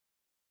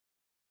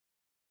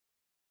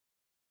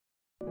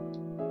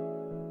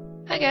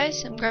Hi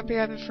guys, I'm Grumpy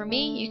Rabbit for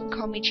me. You can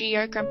call me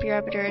GR Grumpy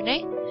Rabbit or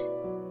Renee.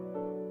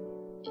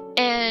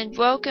 And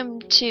welcome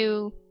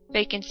to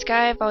Vacant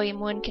Sky, Volume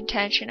 1,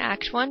 Contention,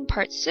 Act 1,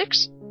 Part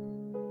 6.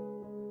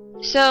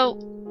 So,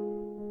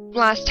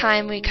 last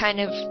time we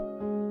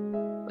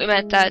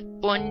met that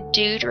one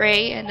dude,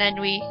 Ray, and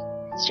then we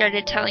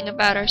started telling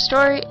about our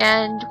story,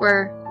 and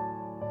we're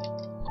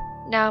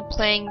now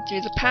playing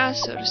through the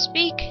past, so to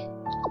speak.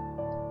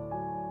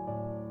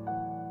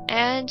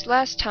 And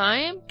last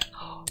time,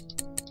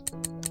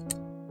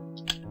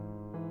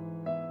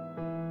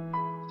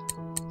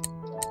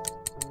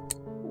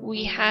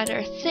 we had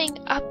our thing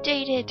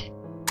updated,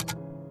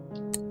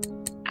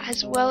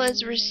 as well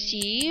as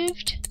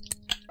received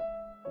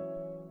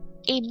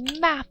a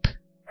map.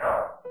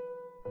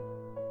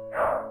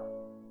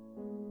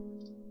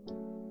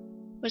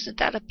 Wasn't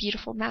that a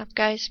beautiful map,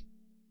 guys?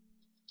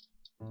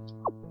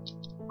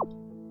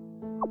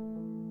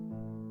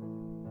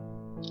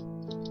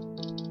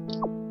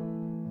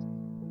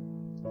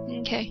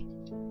 Okay.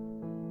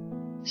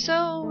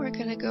 So, we're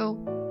gonna go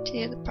to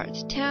the other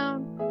parts of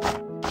town.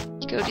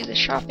 Go do the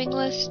shopping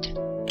list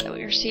that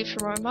we received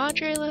from our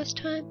Madre last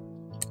time.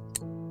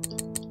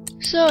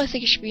 So I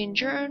think it should be in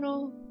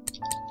journal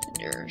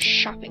under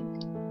shopping.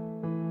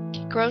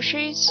 Okay,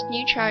 groceries,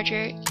 new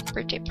charger,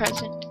 birthday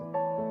present.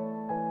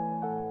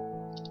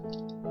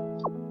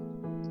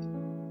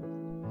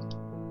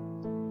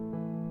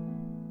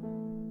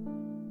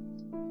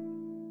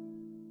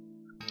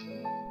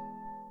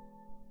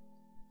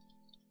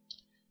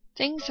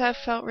 Things have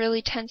felt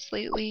really tense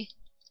lately.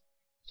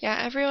 Yeah,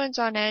 everyone's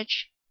on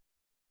edge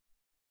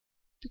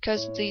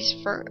because of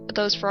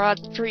those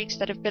fraud freaks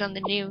that have been on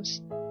the news.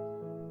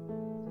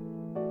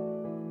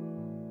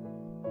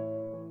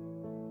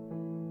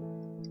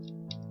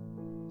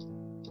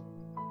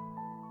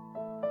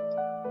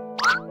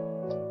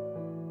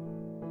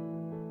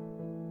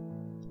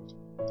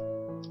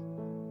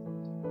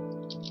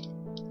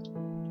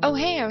 Oh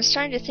hey, I was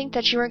starting to think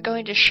that you weren't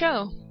going to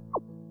show.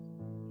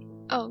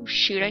 Oh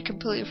shoot, I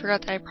completely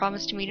forgot that I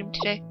promised to meet him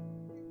today.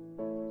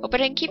 Hope I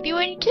didn't keep you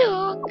waiting too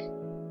long.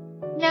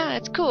 Nah,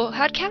 it's cool.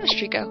 How'd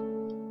chemistry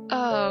go?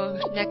 Oh,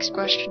 next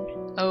question.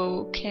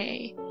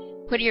 Okay.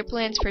 What are your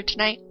plans for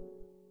tonight?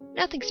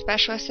 Nothing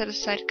special. I set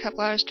aside a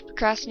couple hours to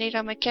procrastinate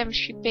on my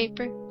chemistry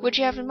paper. What'd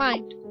you have in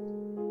mind?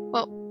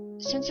 Well,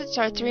 since it's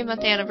our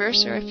 3-month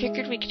anniversary, I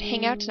figured we could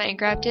hang out tonight and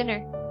grab dinner.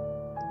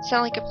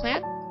 Sound like a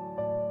plan?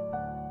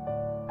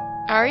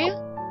 Auria?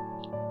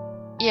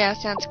 Yeah,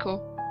 sounds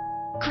cool.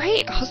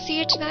 Great! I'll see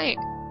you tonight.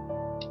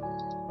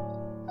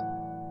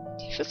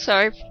 I feel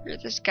sorry for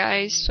this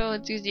guy, he's so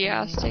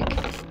enthusiastic.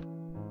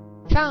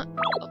 Got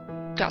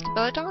the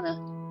belladonna.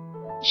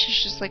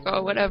 She's just like,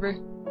 oh, whatever.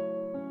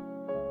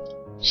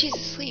 She's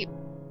asleep.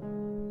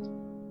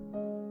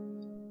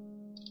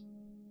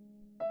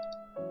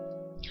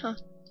 Huh.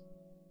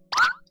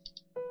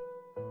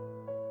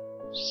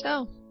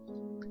 So,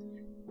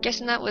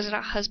 guessing that wasn't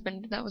a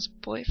husband, that was a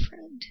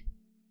boyfriend.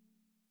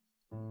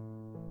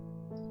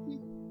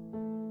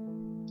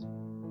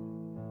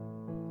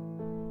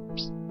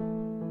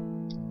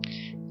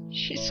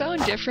 She's so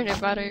indifferent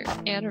about her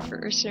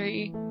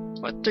anniversary.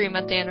 What,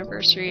 3-month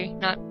anniversary?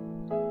 Not.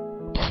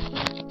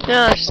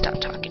 No,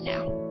 stop talking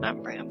now.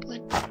 I'm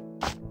rambling.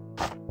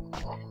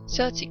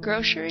 So let's see,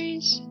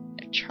 groceries,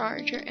 a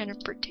charger, and a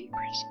birthday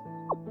present.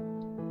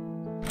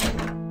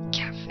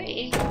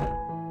 Cafe.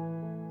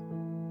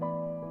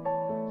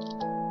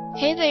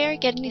 Hey there,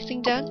 get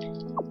anything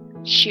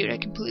done? Shoot, I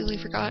completely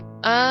forgot.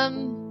 I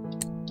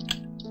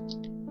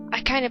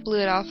kinda blew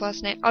it off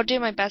last night. I'll do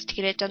my best to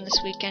get it done this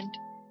weekend.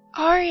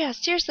 Auria,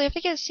 seriously, if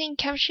I get a C in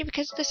chemistry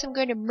because of this, I'm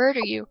going to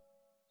murder you.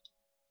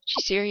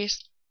 She's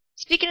serious.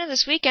 Speaking of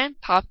this weekend,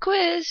 pop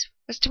quiz!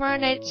 It's tomorrow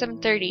night at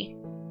 7:30.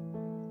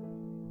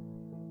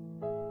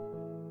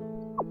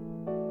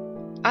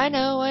 I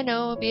know,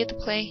 I'll be at the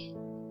play.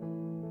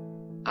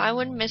 I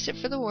wouldn't miss it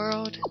for the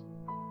world.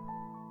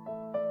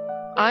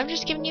 I'm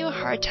just giving you a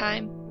hard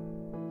time.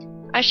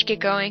 I should get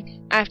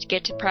going. I have to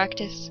get to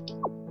practice.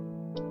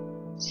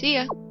 See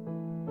ya.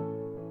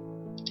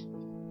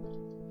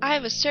 I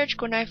have a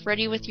surgical knife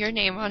ready with your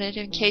name on it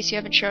in case you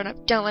haven't shown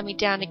up. Don't let me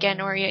down again,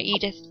 Auria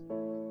Edith.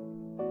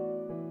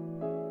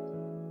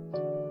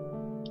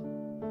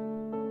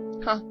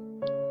 Huh.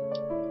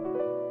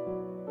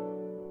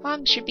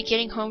 Mom should be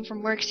getting home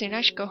from work soon.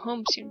 I should go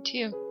home soon,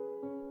 too.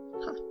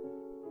 Huh.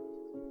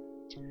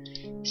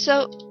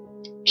 So,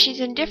 she's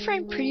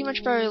indifferent pretty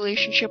much about her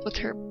relationship with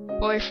her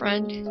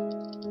boyfriend.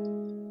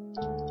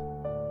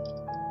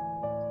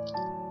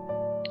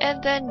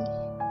 And then,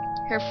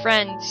 her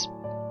friends.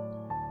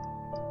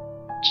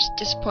 Just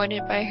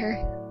disappointed by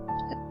her.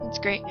 That's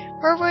great.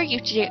 Where were you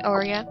today,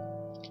 Auria?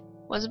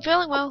 Wasn't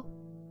feeling well.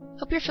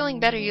 Hope you're feeling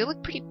better. You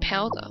look pretty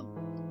pale, though.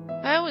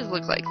 I always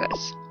look like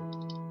this.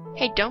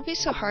 Hey, don't be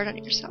so hard on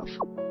yourself.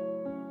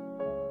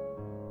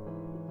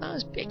 That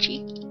was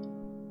bitchy.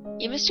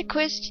 You missed a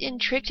quiz and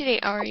trick today,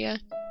 Auria.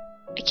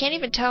 I can't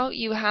even tell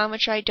you how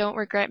much I don't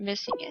regret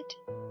missing it.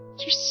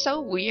 You're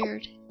so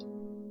weird.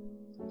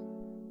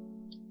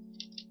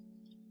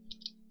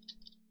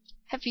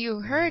 Have you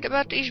heard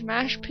about these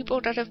masked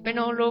people that have been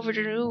all over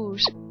the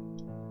news?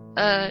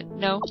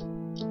 No.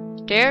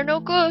 They're no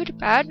good.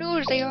 Bad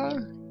news they are.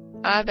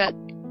 I bet.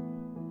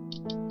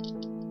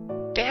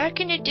 Back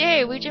in the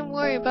day, we didn't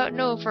worry about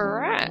no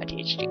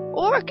variety. It's the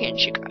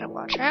orcans you gotta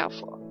watch out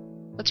for.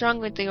 What's wrong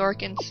with the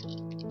orcans?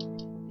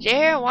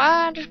 They're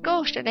wild as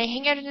ghosts and they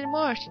hang out in the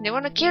north and they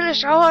wanna kill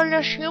us all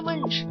as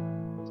humans.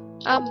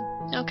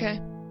 Okay.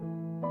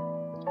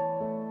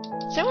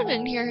 Someone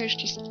in here is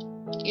just,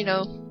 you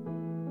know,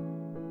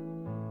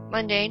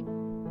 mundane.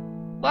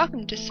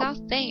 Welcome to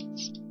South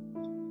Thames.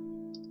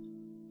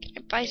 Can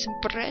I buy some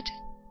bread?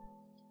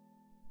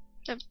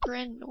 I haven't had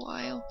bread in a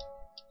while.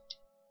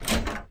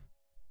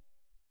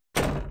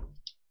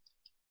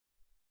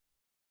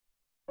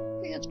 I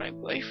think that's my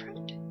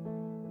boyfriend.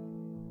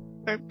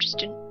 Or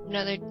just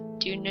another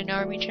dude in an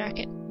army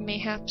jacket,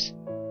 mayhaps.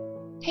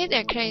 Hey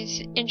there, can I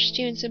interest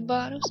you in some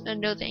bottles?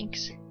 No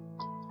thanks.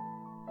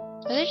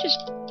 Are they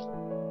just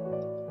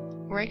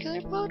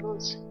regular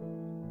bottles?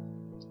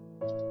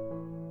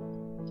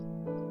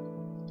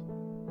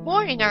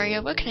 Morning,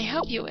 Auria. What can I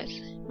help you with?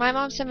 My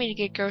mom sent me to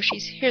get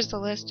groceries. Here's the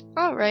list.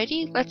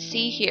 Alrighty, let's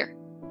see here.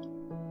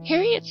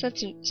 Harriet's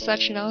such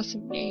an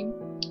awesome name.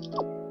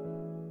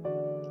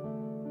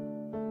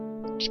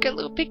 Just got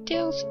little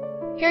pigtails.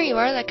 Here you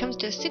are. That comes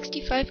to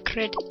 65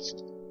 credits.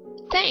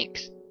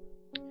 Thanks.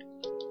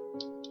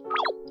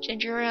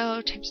 Ginger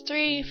ale times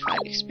 3, 5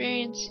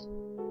 experience.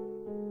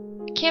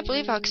 I can't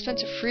believe how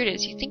expensive fruit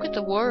is. You'd think with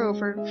the war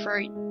over for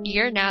a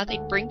year now,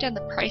 they'd bring down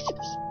the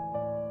prices.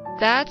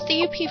 That's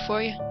the UP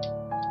for you.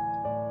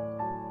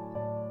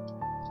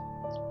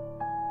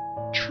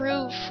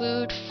 True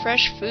food,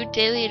 fresh food,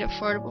 daily and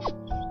affordable.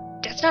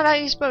 That's not how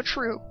you spell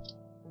true.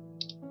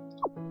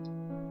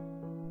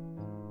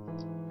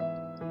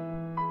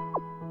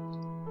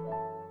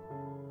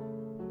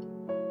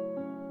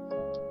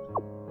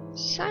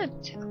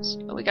 Simon's house.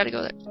 Oh, we gotta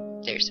go there.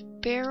 There's a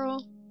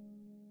barrel.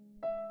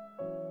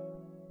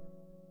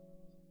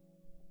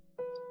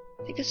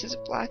 I think this is a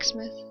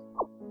blacksmith.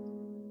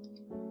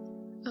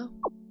 Oh.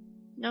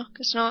 No,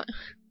 guess not.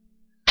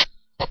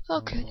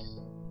 Okay.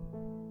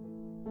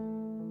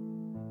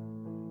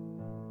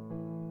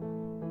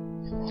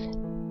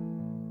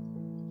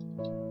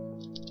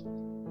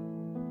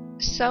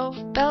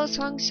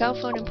 Bell-Song Cell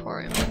Phone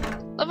Emporium.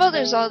 Although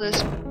there's all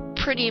this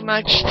pretty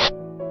much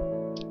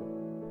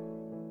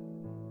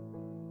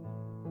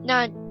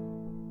not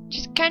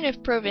just kind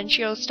of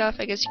provincial stuff,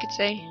 I guess you could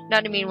say.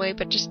 Not in a mean way,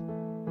 but just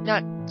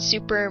not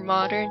super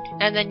modern.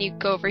 And then you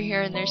go over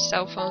here and there's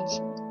cell phones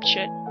and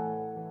shit.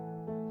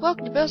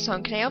 Welcome to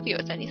Bell-Song. Can I help you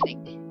with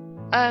anything?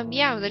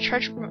 Yeah, the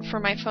charge for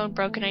my phone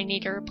broke and I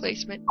need a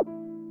replacement.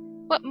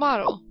 What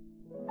model?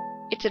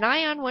 It's an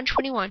Ion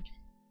 121.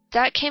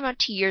 That came out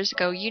 2 years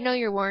ago. You know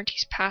your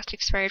warranty's past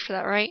expired for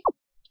that, right?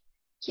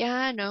 Yeah,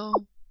 I know.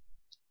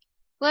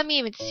 Let me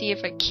even see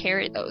if I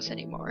carry those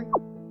anymore.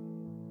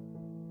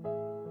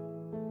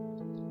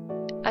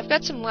 I've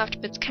got some left,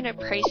 but it's kind of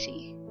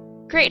pricey.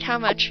 Great, how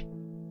much?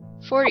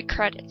 40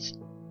 credits.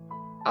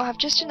 I'll have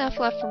just enough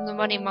left from the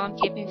money Mom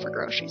gave me for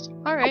groceries.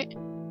 Alright.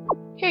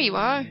 Here you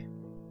are.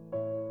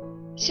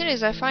 As soon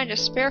as I find a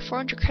spare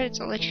 400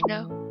 credits, I'll let you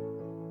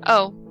know.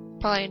 Oh,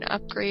 probably an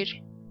upgrade.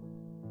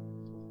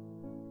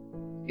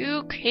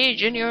 You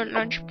cage in your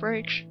lunch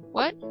breaks.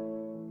 What?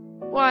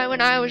 Why,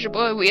 when I was a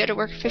boy, we had to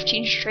work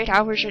 15 straight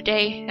hours a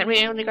day, and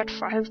we only got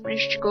 5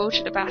 minutes to go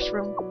to the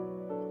bathroom.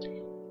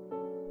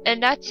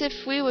 And that's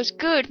if we was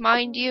good,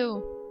 mind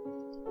you.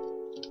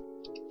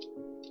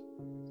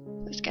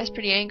 This guy's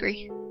pretty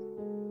angry.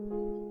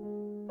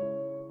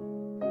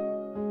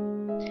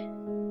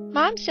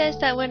 Mom says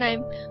that when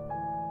I'm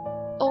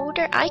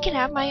older, I can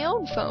have my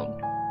own phone.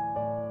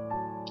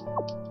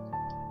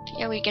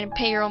 Yeah, we gonna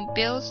pay your own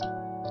bills,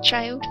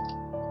 child?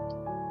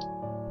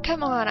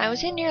 Come on, I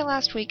was in here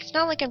last week. It's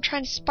not like I'm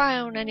trying to spy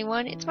on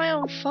anyone. It's my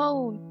own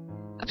phone.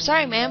 I'm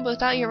sorry, ma'am, but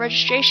without your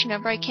registration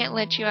number, I can't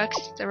let you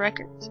access the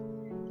records.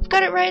 I've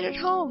got it right at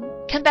home.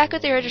 Come back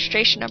with your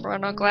registration number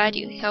and I'll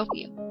gladly help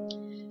you.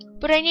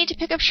 But I need to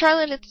pick up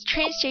Charlotte at the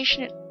train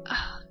station at...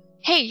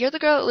 Hey, you're the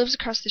girl that lives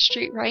across the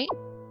street, right?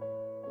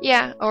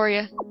 Yeah,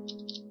 Auria.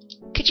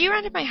 Could you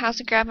run to my house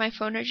and grab my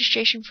phone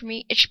registration for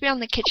me? It should be on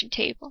the kitchen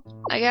table.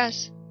 I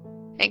guess.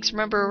 Thanks,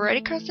 remember, we're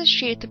right across the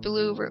street at the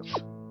blue roof.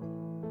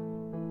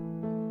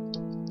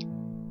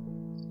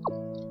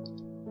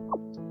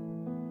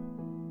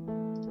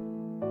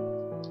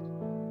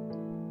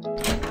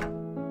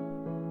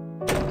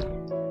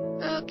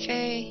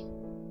 Okay.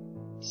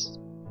 Let's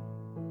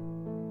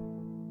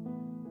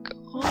go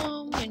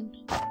home and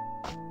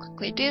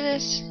quickly do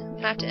this. I'm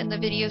gonna have to end the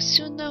video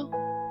soon though.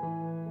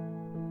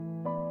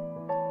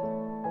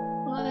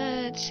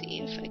 Let's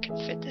see if I can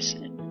fit this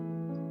in.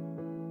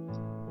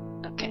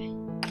 Okay.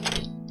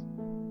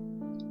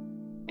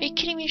 Are you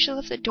kidding me? You should have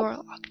left the door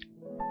locked.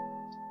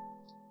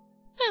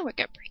 Oh, we're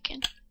gonna break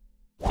in.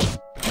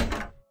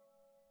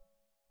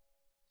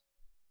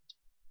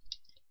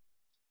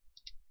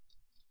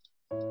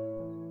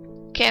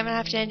 Okay, I'm gonna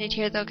have to end it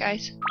here though,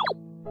 guys.